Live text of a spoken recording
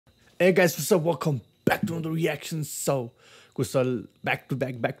Hey guys, what's up? Welcome back to another reaction. So, Kushal back to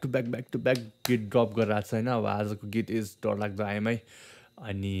back git drop गरिरहेको छ हैन. अब आजको गीत इज डरलाग्दो आइएमआई.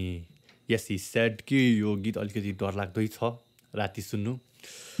 अनि यस ही सेड कि यो गीत अलिकति डरलाग्दै छ. राति सुन्नु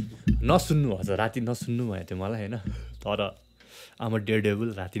नसुन्नु हजुर, राति नसुन्नु भयो त्यो मलाई हैन. तर आम डेयर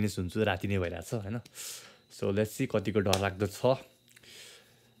डेभिल राति नै सुन्छु, राति नै भइरहेछ हैन. सो लेट्स सी कतिको डरलाग्दो छ.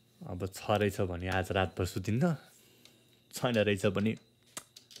 अब छ रहेछ भने आज रातभर सुतिन्न, छैन रहेछ भने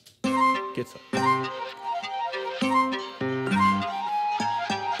के छ.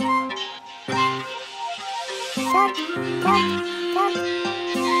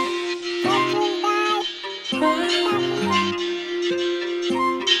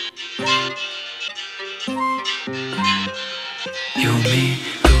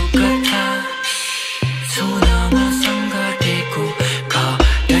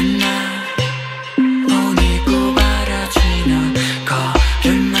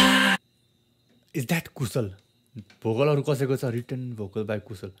 Is that Kushal? भोकलहरु कसैको छ. Written vocal by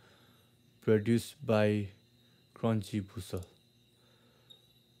Kushal, produced by Crunchy Kushal.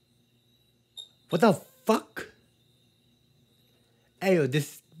 What the fuck? Hey yo,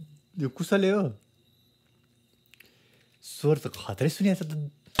 यो कुशल हो. स्वर त खतरै सुनिया छ त.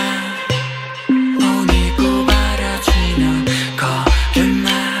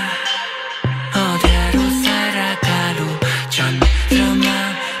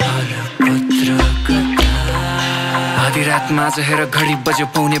 रातमा आज हेर घडी बज्यो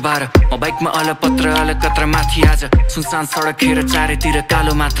 11:15. म बाइकमा अलपत्र अलकत्र माथि आज. सुनसान सडक हेर चारैतिर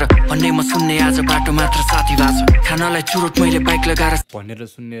कालो मात्र. भन्ने म सुन्ने आज बाटो मात्र साथी बाजो. खानालाई चुरोट मैले बाइक लगाएर भनेर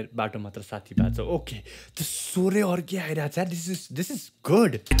सुन्ने बाटो मात्र साथी बाजो. ओके, त्यो स्वरै अर्कै आइरहेछ. This is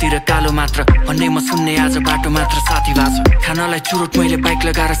good. तिर कालो मात्र. भन्ने म सुन्ने आज बाटो मात्र साथी बाजो. खानालाई चुरोट मैले बाइक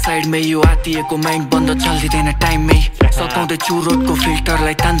लगाएर साइडमै यो आतिएको माइन्ड बन्द चल्दिदैन टाइममै. सकाउँदै चुरोटको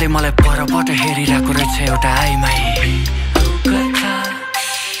फिल्टरलाई तान्दै मलाई परबाट हेरिरहेको रहेछ एउटा आइमाई.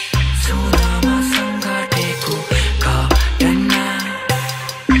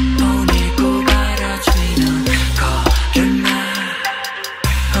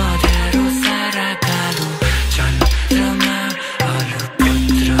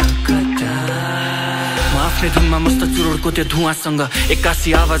 धुनमा मस्त चुरोटको त्यो धुवासँग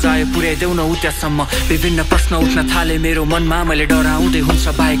 81 आवाज आयो पुर्याइदेऊ न उत्यसम्म. विभिन्न प्रश्न उठ्न थाले मेरो मनमा. मैले डराउँदै हुन्छ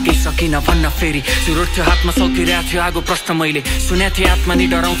बाहेक केही सकिन भन्न फेरि. चुरोट थियो हातमा सौकिरहेको थियो आगो प्रश्न मैले सुनेको थिएँ. आत्मा नि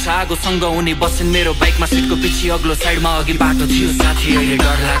डराउँछ आगोसँग. उनी बसिन् मेरो बाइकमा सिटको पछि अग्लो साइडमा. अघि बाटो थियो साथी अहिले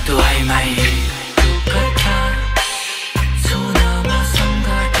डर लाग्दो आइमाई.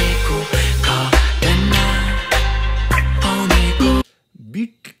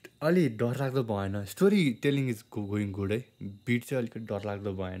 अलि डरलाग्दो भएन. Story telling is going good है. बिट चाहिँ अलिकति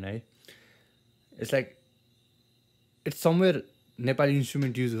डरलाग्दो भएन है. It's like it's somewhere Nepali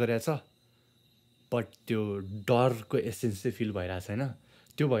instrument use गरेको छ, बट त्यो डरको एसेन्स चाहिँ फिल भइरहेको छैन.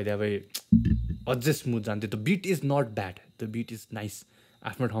 त्यो भइदियो भए अझै स्मुथ जान्थ्यो. The beet is not bad, the beet is nice,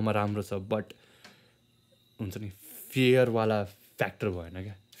 आफ्नो ठाउँमा राम्रो छ. बट हुन्छ नि फियरवाला फ्याक्टर भएन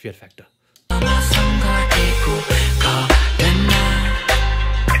क्या, फियर फ्याक्टर.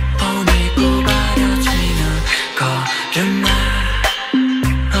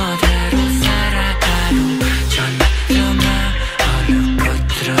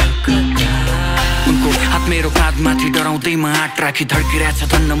 मेरो काँधमाथि डराउँदैमा हात राखी धड्किरहेछ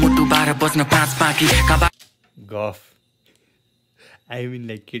धन्न मुटु 12 बज्न 5 बाँकी. गफ आई मिन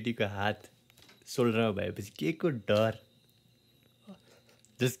लाइक केटीको हात सोल्डरमा भएपछि के को डर.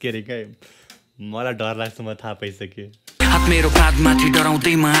 जस्ट किडिङ है, मलाई डर लाग्छ, म थाहा पाइसकेँ. हात मेरो काँधमाथि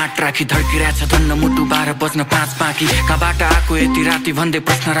डराउँदैमा हात राखी धड्किरहेछ धन्न मुटु 12 बज्न 5 बाँकी. कहाँबाट आएको यति राति भन्दै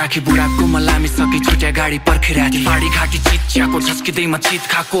प्रश्न राखी. बुढाको म लामिसकी छुट्या गाडी पर्खिरहेथी. पाडी घाँटी चिच्याको झस्किँदैमा चित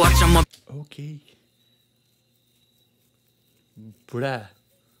खाएको अचम्म. ओके, बुढा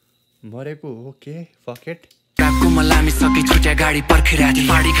मरेको. Okay, fuck it. बुढाको म लामिसकी छुट्या गाडी पर्खिरहेथी.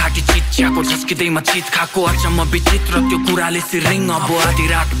 पाडी घाँटी चिच्याको झस्किँदैमा चित खाएको अचम्म विचित्र. त्यो कुराले सिरिङ अब आधी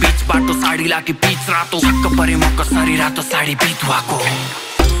रात बिच बाटो साडी लाकी पिच रातो. छक्क परे म कसरी रातो साडी बितुवाको.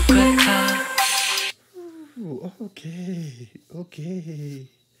 ओके ओके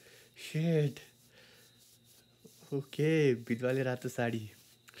शेट. ओके, बितवाले रातो साडी.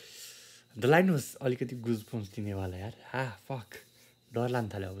 द लाइन वाज अलिकति गुजबम्स दिनेवाला यार. फक, डर लाग्न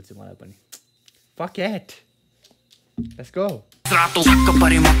थाल्यो अब चाहिँ मलाई पनि. Fuck at, let's go. रातो छक्क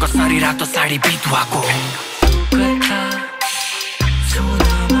परे म कसरी रातो साडी बितुवाको.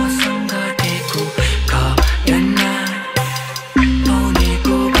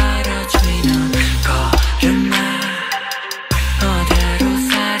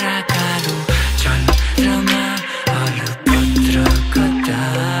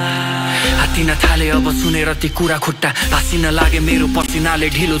 तातिन थाले अब सुनेर ती कुरा खुट्टा भासिन लागे मेरो पसिनाले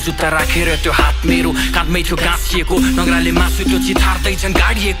ढिलो जुत्ता राखेर त्यो हात मेरो काँधमै थियो गाँसिएको नगराले मासु त्यो चिथार्दैछन्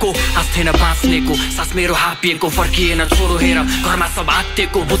गाडिएको आस्थेन बाँच्नेको सास मेरो हापिएको फर्किएन छोरो हेर घरमा सब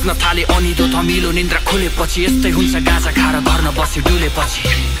आत्तिएको बुझ्न थाले अनिदो धमिलो निन्द्रा खुलेपछि यस्तै हुन्छ गाजा खाएर घरमा बसी डुलेपछि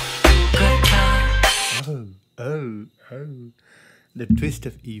The twist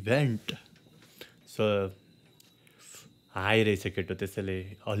of event. So आइरहेछ केटो त्यसैले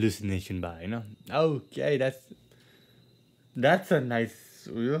hallucination भयो होइन okay that's a nice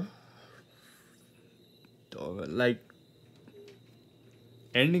उयो like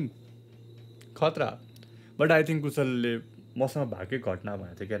ending खतरा बट आई थिङ्क कुशलले मसँग भएकै घटना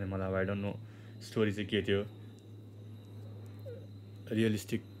भनेको थियो क्या मलाई आई डोन्ट नो स्टोरी चाहिँ के थियो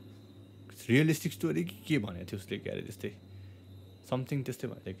रियलिस्टिक स्टोरी के भनेको थियो उसले क्या अरे त्यस्तै समथिङ त्यस्तै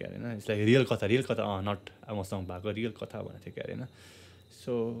भनेको थियो क्या अरे होइन इट्स लाइक रियल कथा नट मसँग भएको रियल कथा भनेको थियो क्या अरे होइन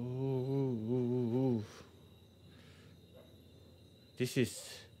so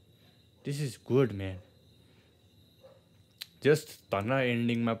this is good man just धन्न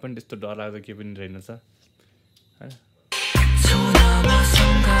एन्डिङमा पनि त्यस्तो डरलाग्दो केही पनि रहेनछ होइन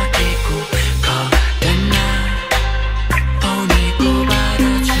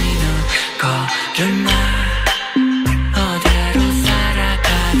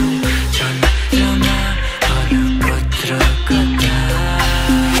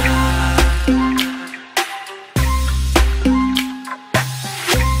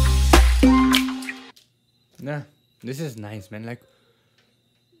This is nice man like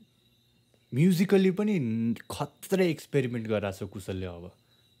musically पनि खत्रै एक्सपेरिमेन्ट गरिरहेको छ कुशलले अब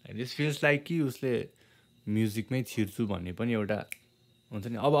दिस फिल्स लाइक कि उसले म्युजिकमै छिर्छु भन्ने पनि एउटा हुन्छ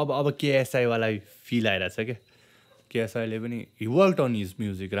नि अब केएसआईवाला फिल आइरहेछ क्या केएसआईले पनि he worked on his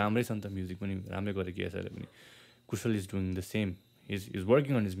music राम्रै छ नि त म्युजिक पनि राम्रै गऱ्यो केएसआईले पनि कुशल is doing the same is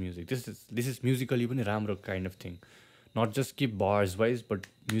working on his music this is musically पनि राम्रो kind of thing not just कि बार्स वाइज बट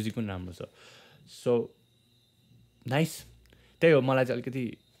म्युजिक पनि राम्रो छ सो नाइस त्यही हो मलाई चाहिँ अलिकति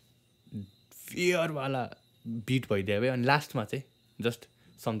फियरवाला बिट भइदियो भयो अनि लास्टमा चाहिँ जस्ट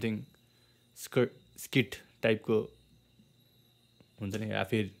समथिङ स्किट टाइपको हुन्छ नि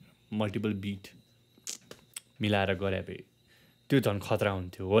आफै मल्टिपल बिट मिलाएर गरे भए त्यो झन् खतरा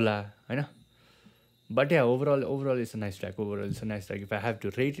हुन्थ्यो होला होइन but yeah overall it's a nice track if I have to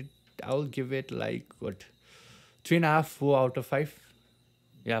rate it I will give it like what 3.5 4 out of 5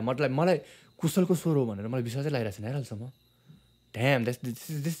 या मतलब मलाई कुशलको स्वर हो भनेर मलाई विश्वासै लागिरहेको छैन अहिलेसम्म dam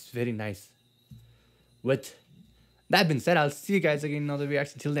this very nice with that being said I'll see you guys again in another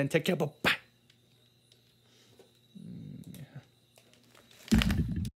reaction till then take care bye